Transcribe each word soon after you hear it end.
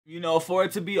You know, for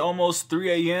it to be almost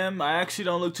 3 a.m., I actually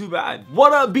don't look too bad.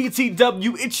 What up,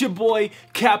 BTW? It's your boy,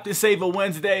 Captain Save a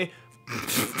Wednesday.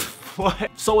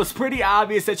 What? So it's pretty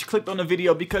obvious that you clicked on the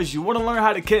video because you want to learn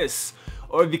how to kiss,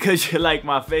 or because you like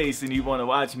my face and you want to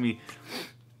watch me.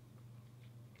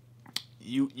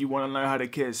 You want to learn how to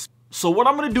kiss. So what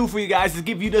I'm going to do for you guys is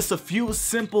give you just a few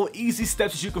simple, easy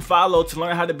steps that you can follow to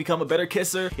learn how to become a better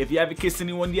kisser. If you haven't kissed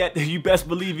anyone yet, you best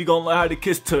believe you're going to learn how to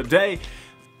kiss today.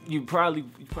 You probably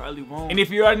won't. And if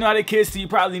you already know how to kiss, you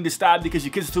probably need to stop because you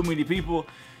kiss too many people.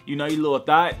 You know, your little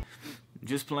thought.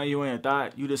 Just playing, you ain't a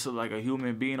thought. You just look like a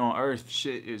human being on earth.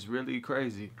 Shit is really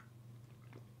crazy.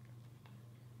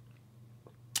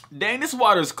 Dang, this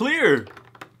water's clear.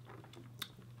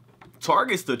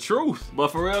 Target's the truth. But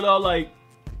for real though, like,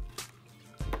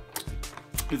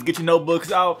 just get your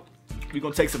notebooks out. We're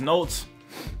gonna take some notes.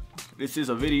 This is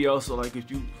a video, so like if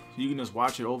you can just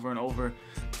watch it over and over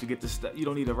to get this stuff. You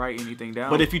don't need to write anything down.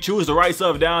 But if you choose to write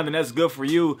stuff down, then that's good for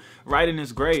you. Writing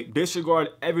is great. Disregard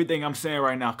everything I'm saying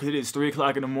right now because it is 3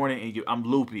 o'clock in the morning and I'm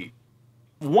loopy.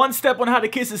 One step on how to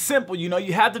kiss is simple. You know,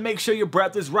 you have to make sure your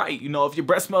breath is right. You know, if your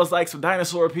breath smells like some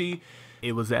dinosaur pee.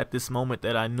 It was at this moment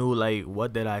that I knew, like,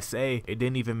 what did I say? It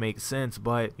didn't even make sense,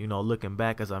 but, you know, looking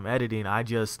back as I'm editing, I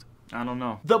don't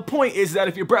know. The point is that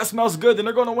if your breath smells good, then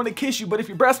they're going to want to kiss you. But if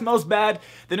your breath smells bad,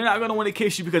 then they're not going to want to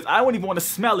kiss you because I wouldn't even want to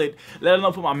smell it, let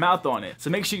alone put my mouth on it. So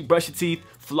make sure you brush your teeth,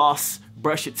 floss,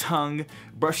 brush your tongue,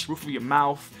 brush the roof of your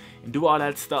mouth, and do all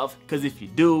that stuff. Because if you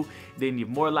do, then you're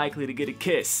more likely to get a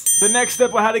kiss. The next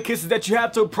step on how to kiss is that you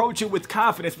have to approach it with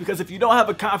confidence, because if you don't have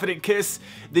a confident kiss,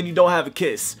 then you don't have a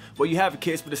kiss. Well, you have a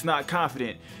kiss, but it's not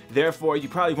confident. Therefore, you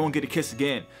probably won't get a kiss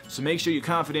again. So make sure you're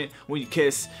confident when you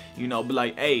kiss. You know, be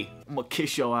like, hey, I'm gonna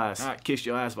kiss your ass. Not kiss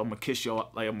your ass, but I'm gonna kiss your,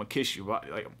 like, I'm gonna kiss you,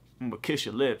 like, I'm gonna kiss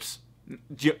your lips,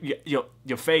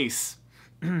 your face.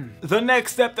 The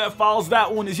next step that follows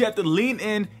that one is you have to lean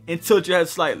in and tilt your head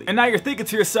slightly. And now you're thinking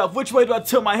to yourself, which way do I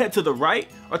tilt my head, to the right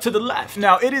or to the left?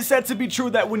 Now, it is said to be true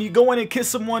that when you go in and kiss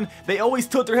someone, they always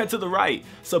tilt their head to the right.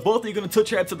 So both of you are gonna tilt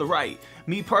your head to the right.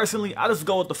 Me personally, I just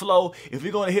go with the flow. If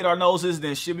we're gonna hit our noses,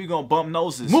 then shit, we're gonna bump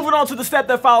noses. Moving on to the step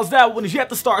that follows that one is you have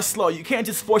to start slow. You can't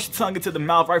just force your tongue into the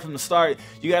mouth right from the start.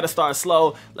 You gotta start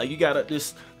slow. Like, you gotta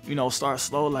just, you know, start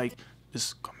slow. Like,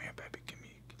 just come here, baby, give me.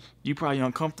 You probably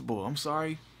uncomfortable. I'm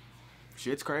sorry.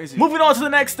 Shit's crazy. Moving on to the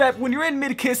next step. When you're in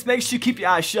mid-kiss, make sure you keep your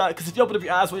eyes shut. Because if you open up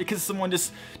your eyes while you're kissing someone,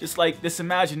 just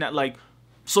imagine that, like.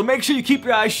 So make sure you keep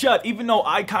your eyes shut. Even though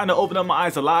I kind of open up my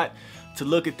eyes a lot to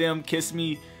look at them kiss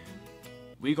me,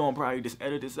 we gonna probably just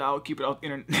edit this out, keep it off the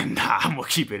internet. Nah, I'm gonna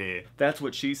keep it in. That's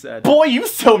what she said. Boy, you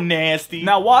so nasty.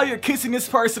 Now, while you're kissing this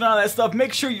person and all that stuff,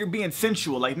 make sure you're being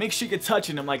sensual. Like, make sure you're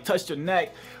touching them. Like, touch their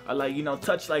neck. Or, like, you know,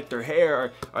 touch, like, their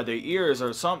hair or their ears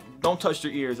or something. Don't touch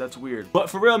their ears. That's weird. But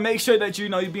for real, make sure that, you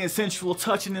know, you're being sensual,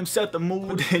 touching them, set the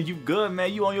mood. And you good,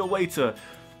 man. You on your way to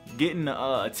getting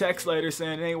a text later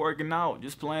saying it ain't working out.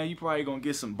 Just playing. You probably gonna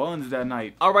get some buns that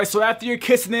night. Alright, so after you're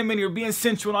kissing them and you're being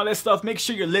sensual and all that stuff, make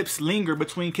sure your lips linger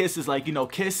between kisses. Like, you know,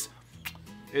 kiss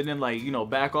and then, like, you know,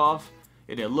 back off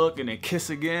and then look and then kiss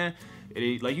again.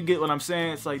 And like, you get what I'm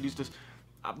saying? It's like, just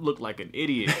I look like an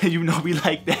idiot. You know, we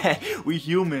like that. We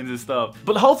humans and stuff.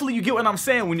 But hopefully you get what I'm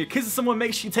saying. When you're kissing someone,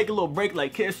 make sure you take a little break.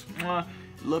 Like, kiss,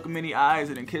 look them in the eyes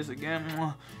and then kiss again.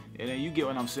 And then you get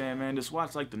what I'm saying, man. Just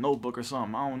watch, like, The Notebook or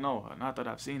something. I don't know. Not that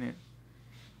I've seen it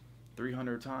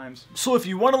 300 times. So if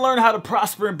you want to learn how to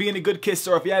prosper and being a good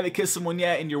kisser, or if you haven't kissed someone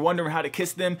yet and you're wondering how to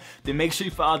kiss them, then make sure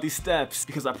you follow these steps,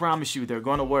 because I promise you they're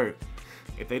going to work.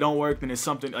 If they don't work, then it's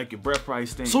something like your breath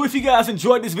price thing. So if you guys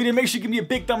enjoyed this video, make sure you give me a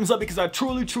big thumbs up, because I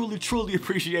truly, truly, truly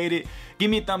appreciate it.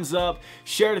 Give me a thumbs up,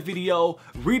 share the video,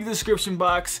 read the description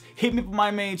box, hit me for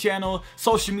my main channel,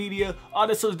 social media, all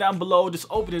that stuff down below. Just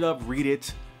open it up, read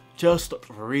it. Just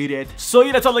read it. So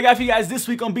yeah, that's all I got for you guys this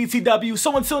week on BTW.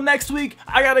 So until next week,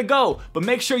 I gotta go. But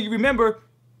make sure you remember,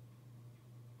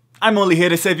 I'm only here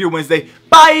to save your Wednesday.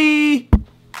 Bye!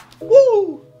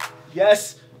 Woo!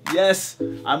 Yes, yes,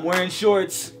 I'm wearing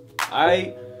shorts.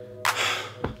 Alright?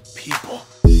 People.